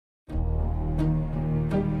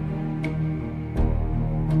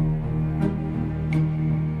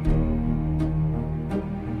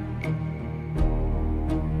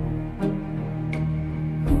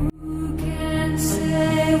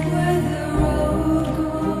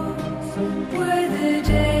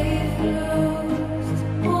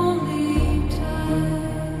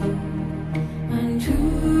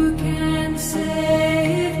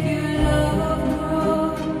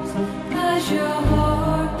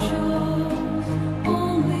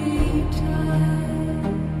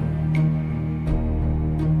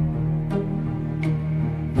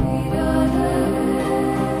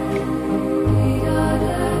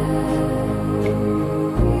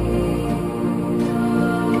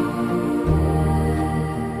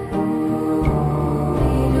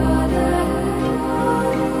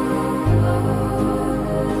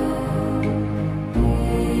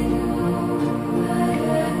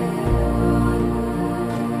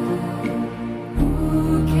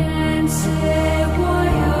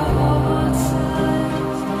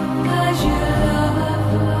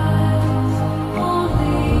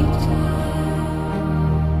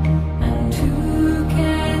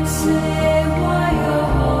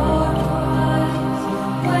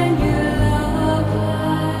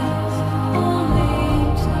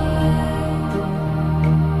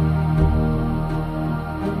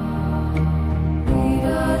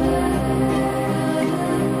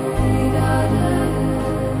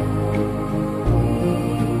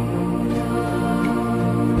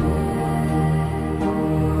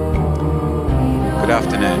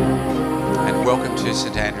to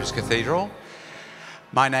St Andrew's Cathedral.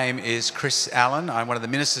 My name is Chris Allen. I'm one of the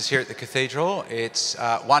ministers here at the Cathedral. It's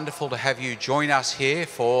wonderful to have you join us here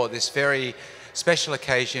for this very special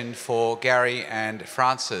occasion for Gary and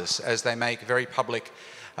Frances as they make very public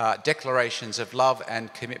declarations of love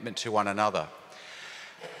and commitment to one another.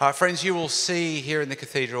 Friends, you will see here in the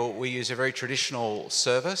Cathedral we use a very traditional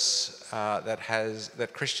service that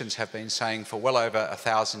Christians have been saying for well over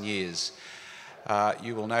 1,000 years.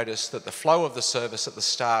 You will notice that the flow of the service at the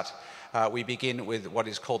start, we begin with what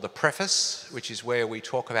is called the preface, which is where we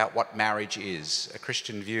talk about what marriage is, a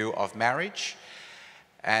Christian view of marriage.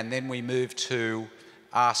 And then we move to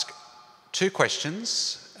ask two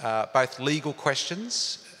questions, both legal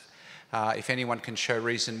questions. If anyone can show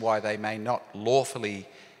reason why they may not lawfully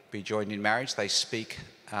be joined in marriage, they speak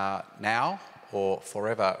now or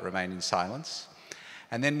forever remain in silence.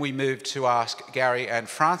 And then we move to ask Gary and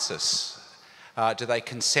Frances, do they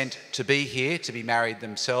consent to be here, to be married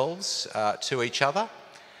themselves to each other?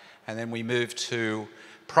 And then we move to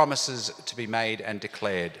promises to be made and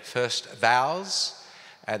declared. First, vows,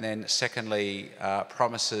 and then secondly,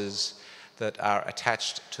 promises that are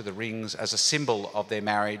attached to the rings as a symbol of their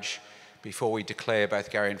marriage before we declare both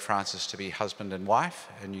Gary and Frances to be husband and wife,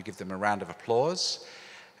 and you give them a round of applause.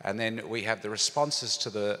 And then we have the responses to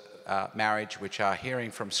the marriage, which are hearing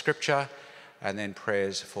from Scripture, and then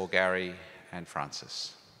prayers for Gary and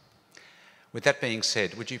Frances. With that being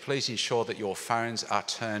said, would you please ensure that your phones are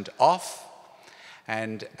turned off?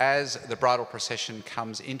 And as the bridal procession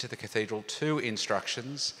comes into the cathedral, two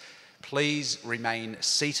instructions. Please remain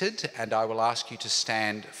seated, and I will ask you to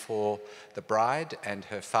stand for the bride and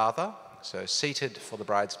her father. So seated for the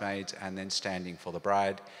bridesmaids and then standing for the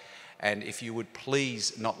bride. And if you would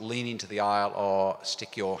please not lean into the aisle or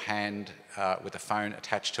stick your hand with a phone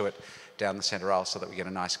attached to it down the centre aisle so that we get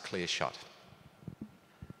a nice clear shot.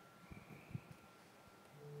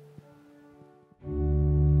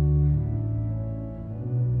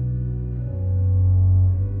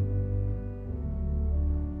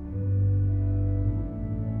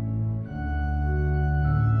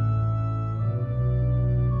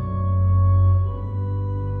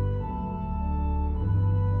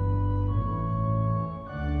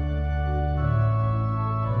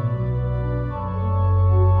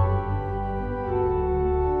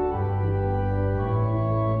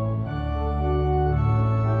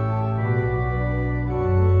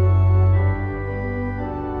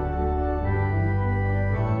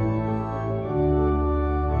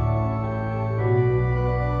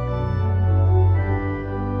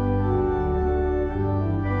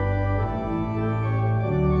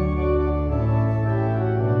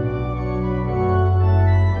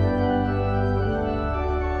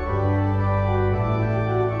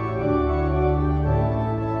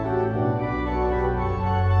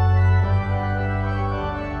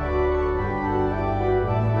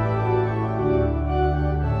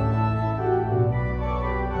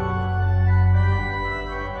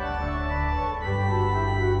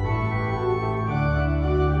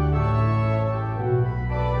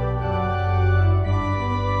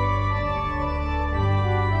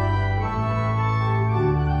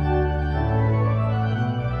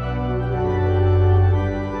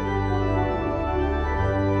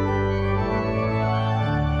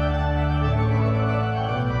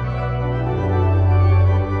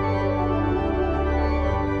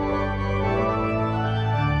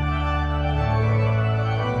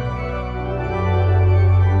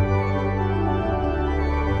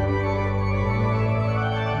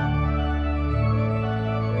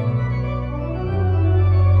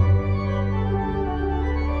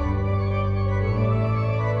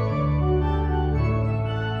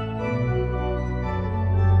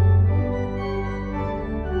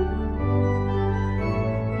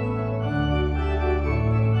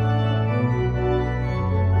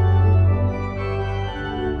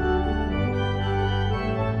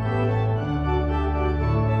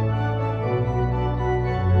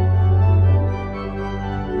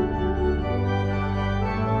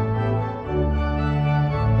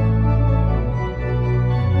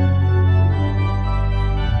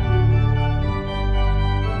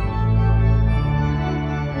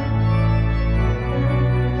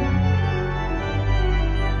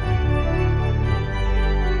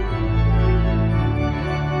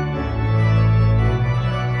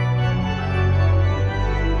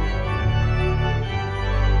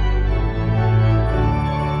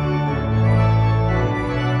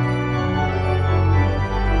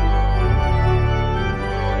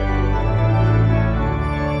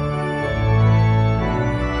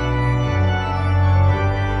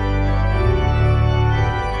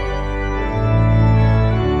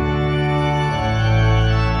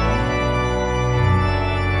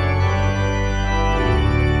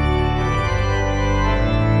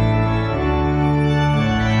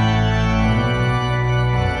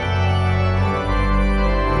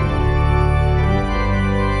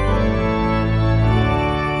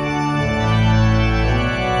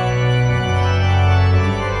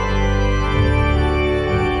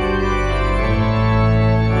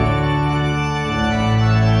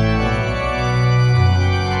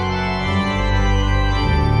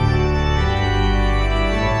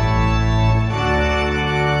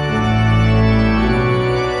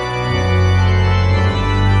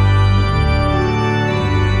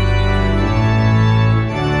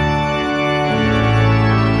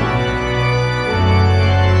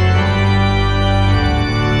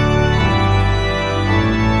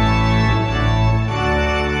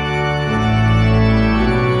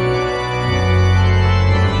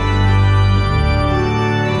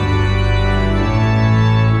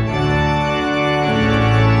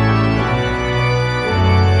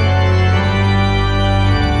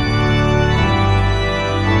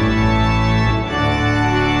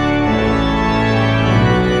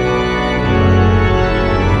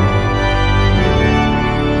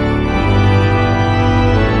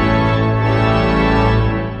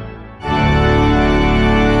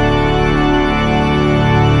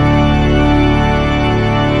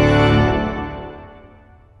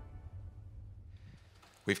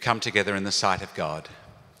 we've come together in the sight of God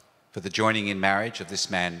for the joining in marriage of this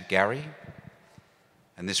man, Gary,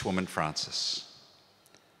 and this woman, Frances.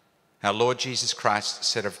 Our Lord Jesus Christ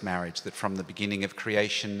said of marriage that from the beginning of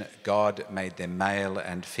creation, God made them male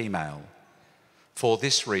and female. For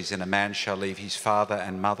this reason, a man shall leave his father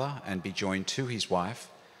and mother and be joined to his wife,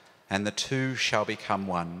 and the two shall become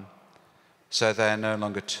one. So they are no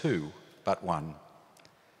longer two, but one.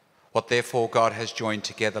 What therefore God has joined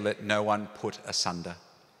together, let no one put asunder.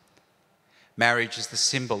 Marriage is the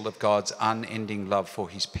symbol of God's unending love for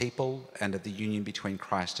his people and of the union between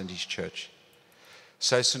Christ and his church.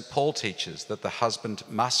 So St. Paul teaches that the husband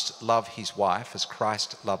must love his wife as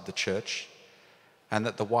Christ loved the church, and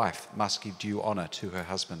that the wife must give due honour to her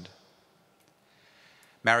husband.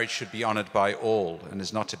 Marriage should be honoured by all and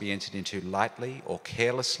is not to be entered into lightly or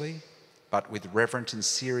carelessly, but with reverent and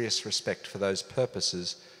serious respect for those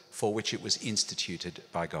purposes for which it was instituted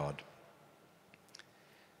by God.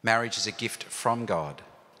 Marriage is a gift from God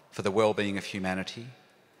for the well-being of humanity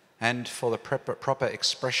and for the proper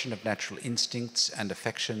expression of natural instincts and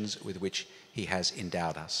affections with which he has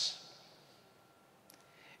endowed us.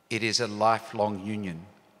 It is a lifelong union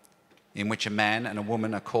in which a man and a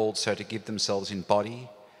woman are called so to give themselves in body,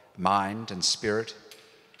 mind, and spirit,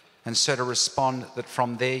 and so to respond that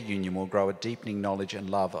from their union will grow a deepening knowledge and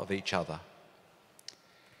love of each other.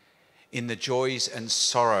 In the joys and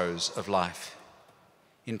sorrows of life,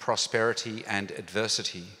 in prosperity and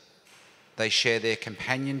adversity, they share their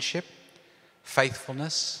companionship,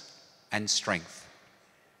 faithfulness, and strength.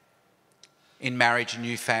 In marriage, a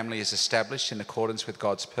new family is established in accordance with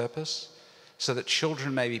God's purpose, so that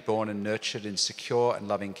children may be born and nurtured in secure and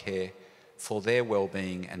loving care for their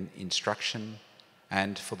well-being and instruction,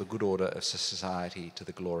 and for the good order of society to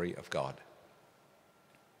the glory of God.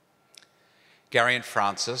 Gary and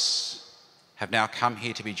Frances have now come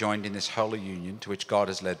here to be joined in this holy union to which God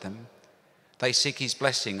has led them. They seek his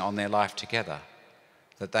blessing on their life together,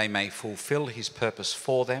 that they may fulfill his purpose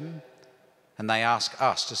for them, and they ask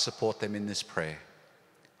us to support them in this prayer.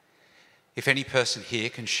 If any person here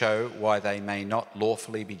can show why they may not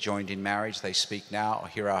lawfully be joined in marriage, they speak now or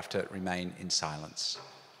hereafter remain in silence.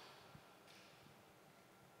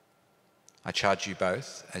 I charge you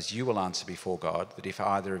both, as you will answer before God, that if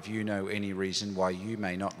either of you know any reason why you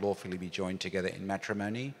may not lawfully be joined together in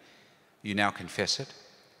matrimony, you now confess it.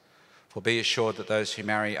 For be assured that those who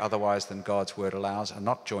marry otherwise than God's word allows are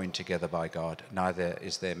not joined together by God, neither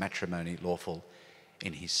is their matrimony lawful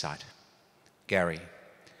in his sight. Gary,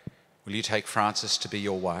 will you take Frances to be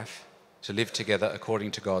your wife, to live together according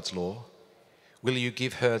to God's law? Will you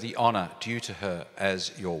give her the honour due to her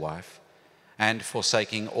as your wife, and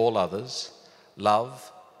forsaking all others,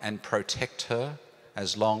 love and protect her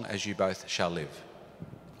as long as you both shall live?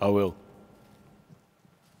 I will.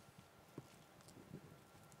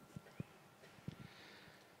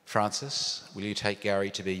 Frances, will you take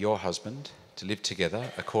Gary to be your husband, to live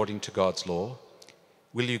together according to God's law?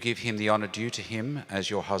 Will you give him the honour due to him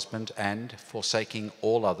as your husband, and, forsaking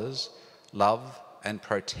all others, love and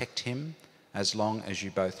protect him as long as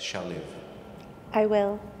you both shall live? I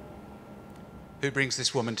will. Who brings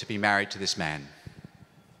this woman to be married to this man?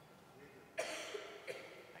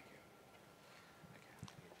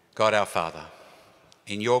 God our Father,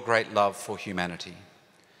 in your great love for humanity,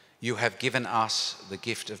 you have given us the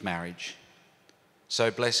gift of marriage. So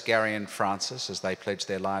bless Gary and Frances as they pledge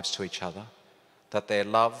their lives to each other, that their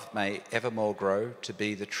love may evermore grow to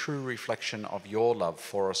be the true reflection of your love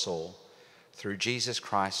for us all, through Jesus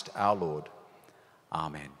Christ our Lord.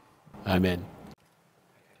 Amen. Amen.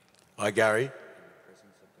 I, Gary,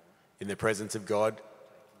 in the presence of God,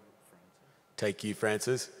 take you,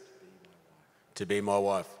 Frances, to be my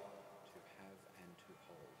wife,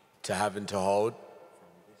 to have and to hold,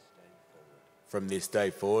 from this day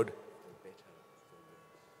forward,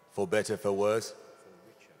 for better, for worse,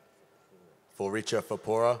 for richer, for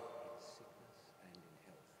poorer,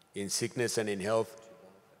 in sickness and in health,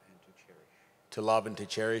 to love and to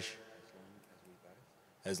cherish,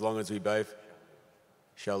 as long as we both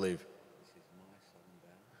shall live.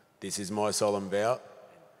 This is my solemn vow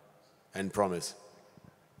and promise.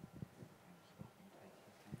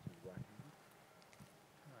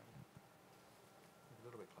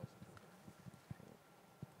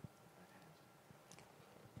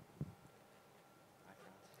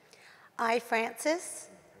 I, Frances,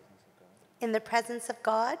 in the presence of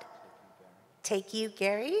God, take you,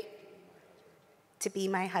 Gary, to be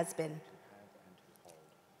my husband,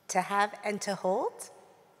 to have and to hold,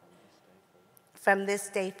 from this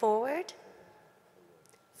day forward,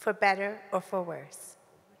 for better or for worse,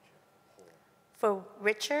 for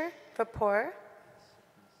richer, for poorer,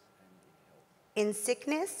 in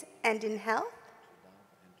sickness and in health,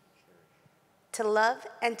 to love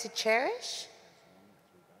and to cherish,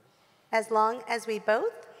 as long as we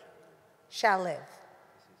both shall live.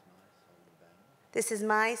 This is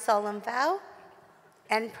my solemn vow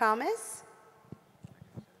and promise.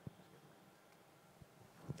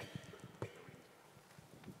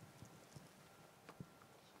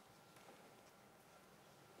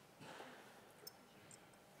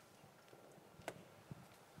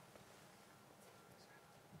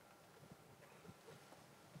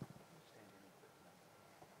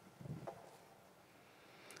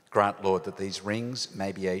 Grant, Lord, that these rings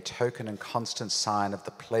may be a token and constant sign of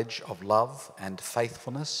the pledge of love and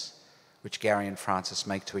faithfulness which Gary and Frances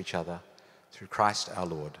make to each other, through Christ our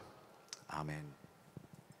Lord. Amen.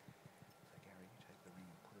 So Gary, you take the ring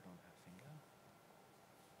and put it on her finger.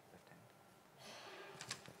 Left hand.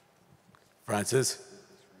 Frances,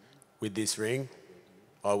 with this ring,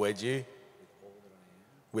 I wed you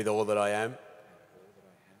with all that I am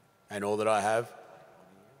and all that I have.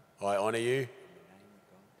 I honour you.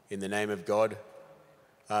 In the name of God,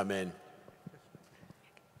 amen.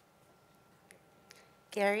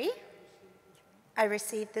 Gary, I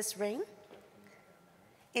receive this ring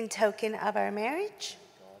in token of our marriage.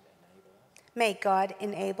 May God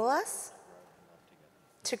enable us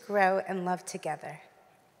to grow and love together.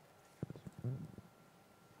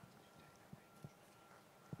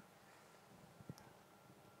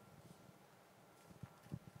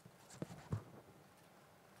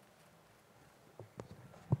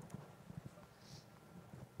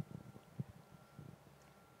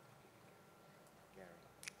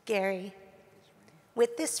 Gary,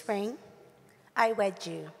 with this ring, I wed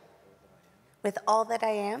you with all that I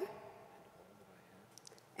am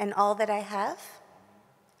and all that I have.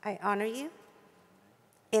 I honor you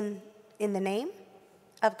in the name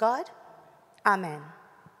of God. Amen.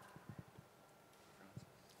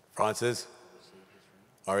 Frances,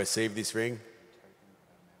 I receive this ring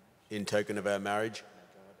in token of our marriage.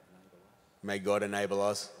 May God enable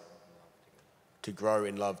us to grow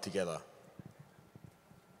in love together.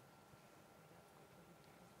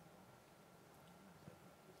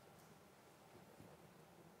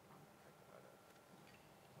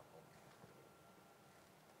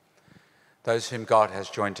 Those whom God has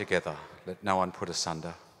joined together, let no one put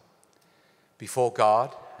asunder. Before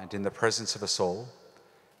God and in the presence of us all,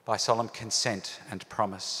 by solemn consent and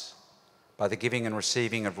promise, by the giving and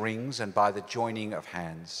receiving of rings and by the joining of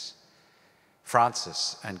hands,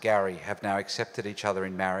 Frances and Gary have now accepted each other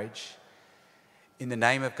in marriage. In the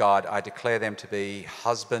name of God, I declare them to be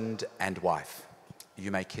husband and wife. You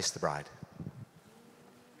may kiss the bride.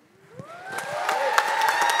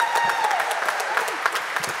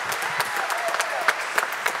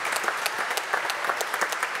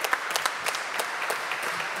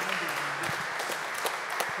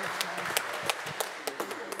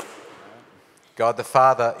 God the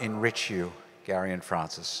Father enrich you, Gary and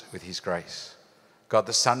Frances, with his grace. God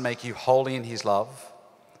the Son make you holy in his love.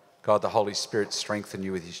 God the Holy Spirit strengthen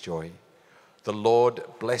you with his joy. The Lord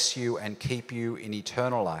bless you and keep you in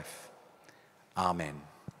eternal life. Amen.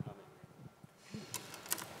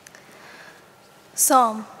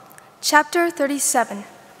 Psalm chapter 37,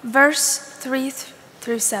 verse 3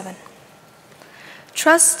 through 7.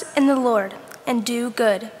 Trust in the Lord and do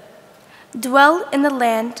good. Dwell in the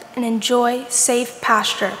land and enjoy safe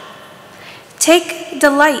pasture. Take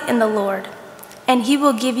delight in the Lord, and he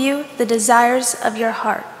will give you the desires of your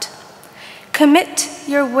heart. Commit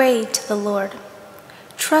your way to the Lord.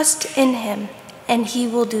 Trust in him, and he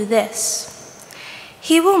will do this.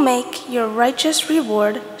 He will make your righteous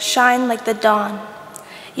reward shine like the dawn,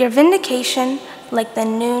 your vindication like the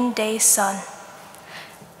noonday sun.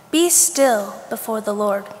 Be still before the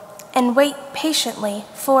Lord, and wait patiently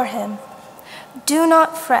for him. Do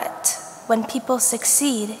not fret when people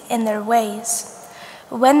succeed in their ways,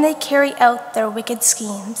 when they carry out their wicked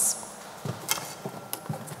schemes.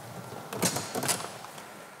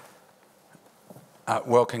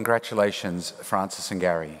 Well, congratulations, Frances and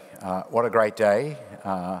Gary. What a great day.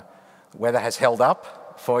 Weather has held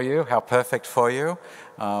up for you. How perfect for you.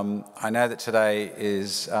 I know that today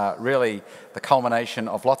is really the culmination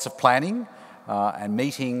of lots of planning and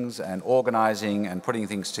meetings and organising and putting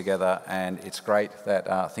things together, and it's great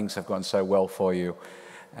that things have gone so well for you.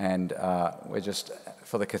 And we're just,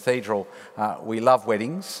 for the cathedral, we love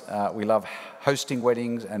weddings. We love hosting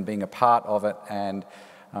weddings and being a part of it, and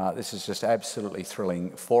this is just absolutely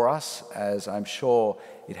thrilling for us, as I'm sure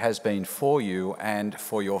it has been for you and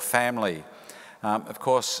for your family. Of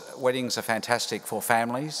course, weddings are fantastic for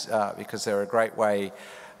families because they're a great way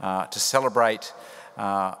to celebrate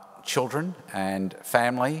children and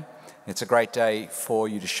family, It's a great day for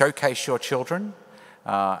you to showcase your children.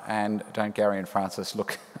 And don't Gary and Francis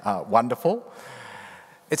look wonderful?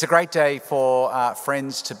 It's a great day for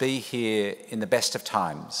friends to be here in the best of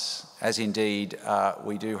times, as indeed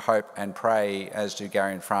we do hope and pray, as do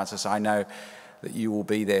Gary and Francis. I know that you will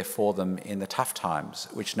be there for them in the tough times,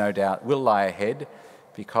 which no doubt will lie ahead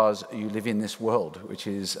because you live in this world, which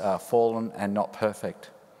is fallen and not perfect.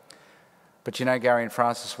 But you know, Gary and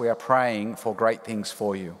Francis, we are praying for great things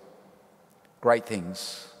for you. Great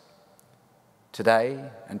things.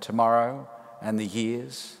 Today and tomorrow and the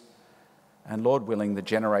years, and Lord willing, the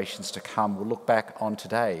generations to come will look back on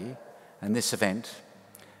today and this event.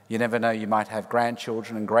 You never know, you might have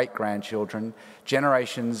grandchildren and great-grandchildren,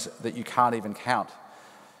 generations that you can't even count,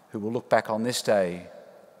 who will look back on this day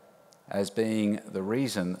as being the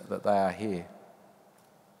reason that they are here.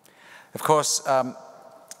 Of course,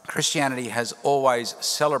 Christianity has always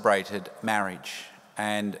celebrated marriage,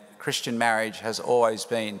 and Christian marriage has always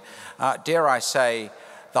been, dare I say,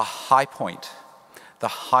 the high point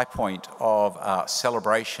of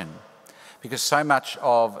celebration, because so much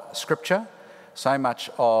of Scripture, so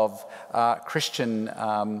much of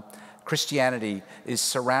Christianity is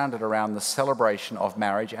surrounded around the celebration of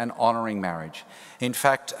marriage and honouring marriage. In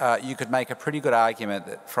fact, you could make a pretty good argument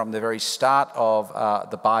that from the very start of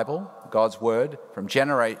the Bible, God's Word, from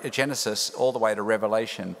Genesis all the way to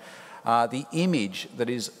Revelation, the image that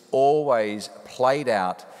is always played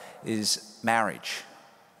out is marriage.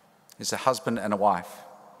 It's a husband and a wife,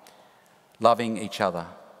 loving each other,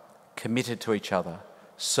 committed to each other,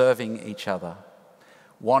 serving each other,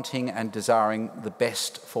 wanting and desiring the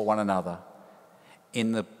best for one another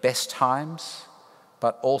in the best times,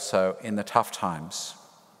 but also in the tough times.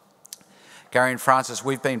 Gary and Francis,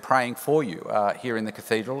 we've been praying for you here in the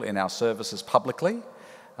cathedral in our services publicly.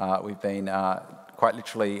 We've been quite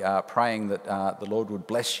literally praying that the Lord would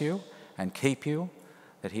bless you and keep you,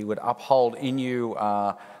 that he would uphold in you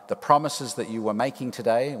the promises that you were making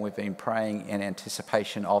today, and we've been praying in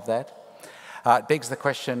anticipation of that. It begs the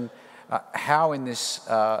question, how in this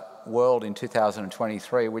world in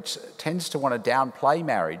 2023, which tends to want to downplay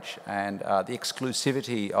marriage and the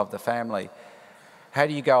exclusivity of the family, how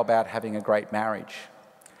do you go about having a great marriage?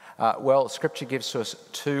 Well, Scripture gives us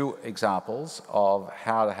two examples of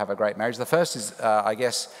how to have a great marriage. The first is, I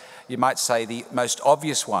guess you might say, the most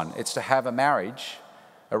obvious one. It's to have a marriage,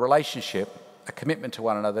 a relationship, a commitment to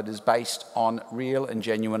one another that is based on real and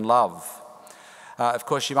genuine love. Of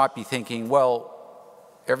course, you might be thinking, well,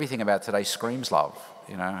 everything about today screams love.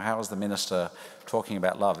 You know, how is the minister talking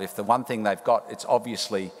about love? If the one thing they've got, it's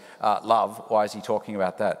obviously love, why is he talking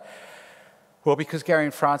about that? Well, because Gary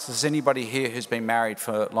and Francis, anybody here who's been married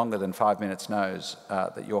for longer than 5 minutes knows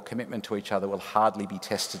that your commitment to each other will hardly be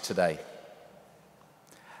tested today.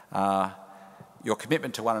 Your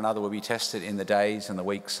commitment to one another will be tested in the days and the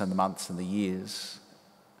weeks and the months and the years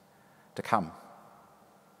to come,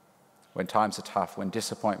 when times are tough, when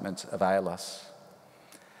disappointments avail us.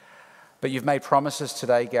 But you've made promises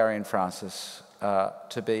today, Gary and Francis,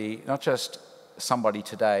 to be not just somebody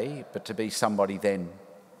today, but to be somebody then.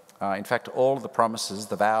 In fact, all of the promises,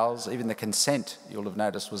 the vows, even the consent, you'll have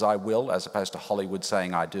noticed, was I will, as opposed to Hollywood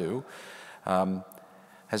saying I do,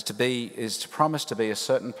 is to promise to be a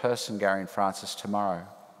certain person, Gary and Francis, tomorrow.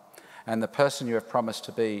 And the person you have promised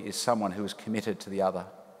to be is someone who is committed to the other.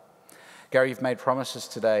 Gary, you've made promises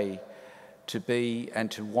today to be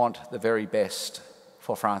and to want the very best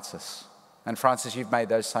for Francis. And Francis, you've made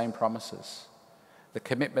those same promises. The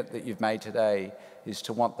commitment that you've made today is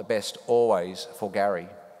to want the best always for Gary.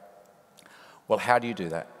 Well, how do you do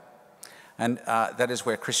that? And that is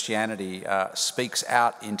where Christianity speaks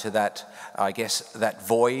out into that, I guess, that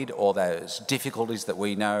void or those difficulties that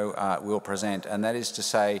we know will present. And that is to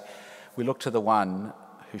say, we look to the one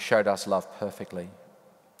who showed us love perfectly,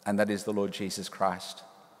 and that is the Lord Jesus Christ,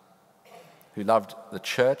 who loved the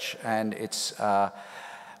church. And it's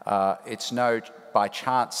no by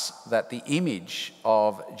chance that the image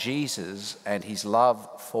of Jesus and his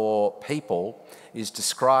love for people is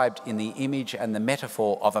described in the image and the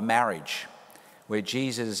metaphor of a marriage, where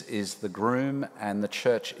Jesus is the groom and the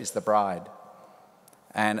church is the bride.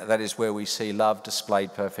 And that is where we see love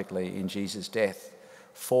displayed perfectly in Jesus' death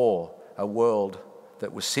for a world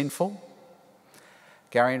that was sinful.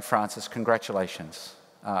 Gary and Francis, congratulations.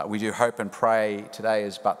 We do hope and pray today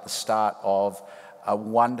is but the start of a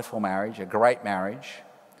wonderful marriage, a great marriage,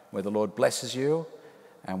 where the Lord blesses you,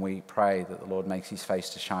 and we pray that the Lord makes his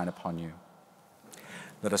face to shine upon you.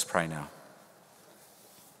 Let us pray now.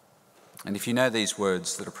 And if you know these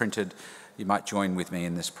words that are printed, you might join with me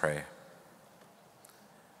in this prayer.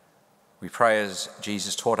 We pray as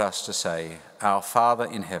Jesus taught us to say, Our Father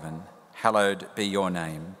in heaven, hallowed be your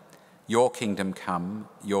name. Your kingdom come,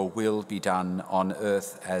 your will be done on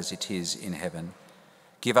earth as it is in heaven.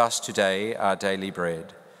 Give us today our daily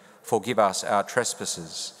bread. Forgive us our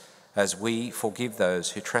trespasses, as we forgive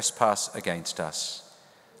those who trespass against us.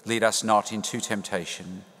 Lead us not into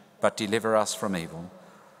temptation, but deliver us from evil.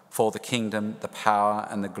 For the kingdom, the power,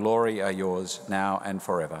 and the glory are yours now and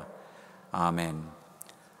forever. Amen.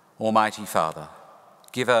 Almighty Father,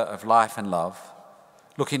 giver of life and love,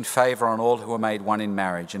 look in favour on all who are made one in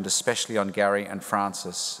marriage, and especially on Gary and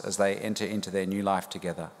Francis as they enter into their new life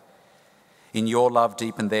together. In your love,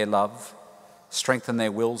 deepen their love, strengthen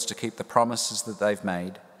their wills to keep the promises that they've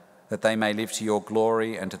made, that they may live to your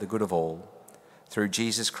glory and to the good of all. Through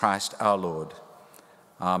Jesus Christ our Lord.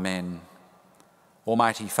 Amen.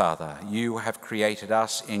 Almighty Father, you have created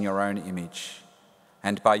us in your own image,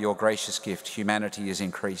 and by your gracious gift, humanity is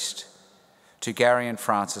increased. To Gary and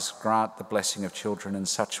Francis, grant the blessing of children and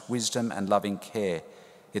such wisdom and loving care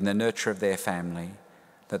in the nurture of their family,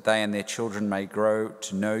 that they and their children may grow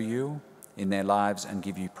to know you in their lives and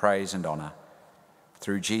give you praise and honour.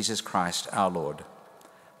 Through Jesus Christ our Lord.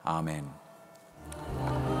 Amen.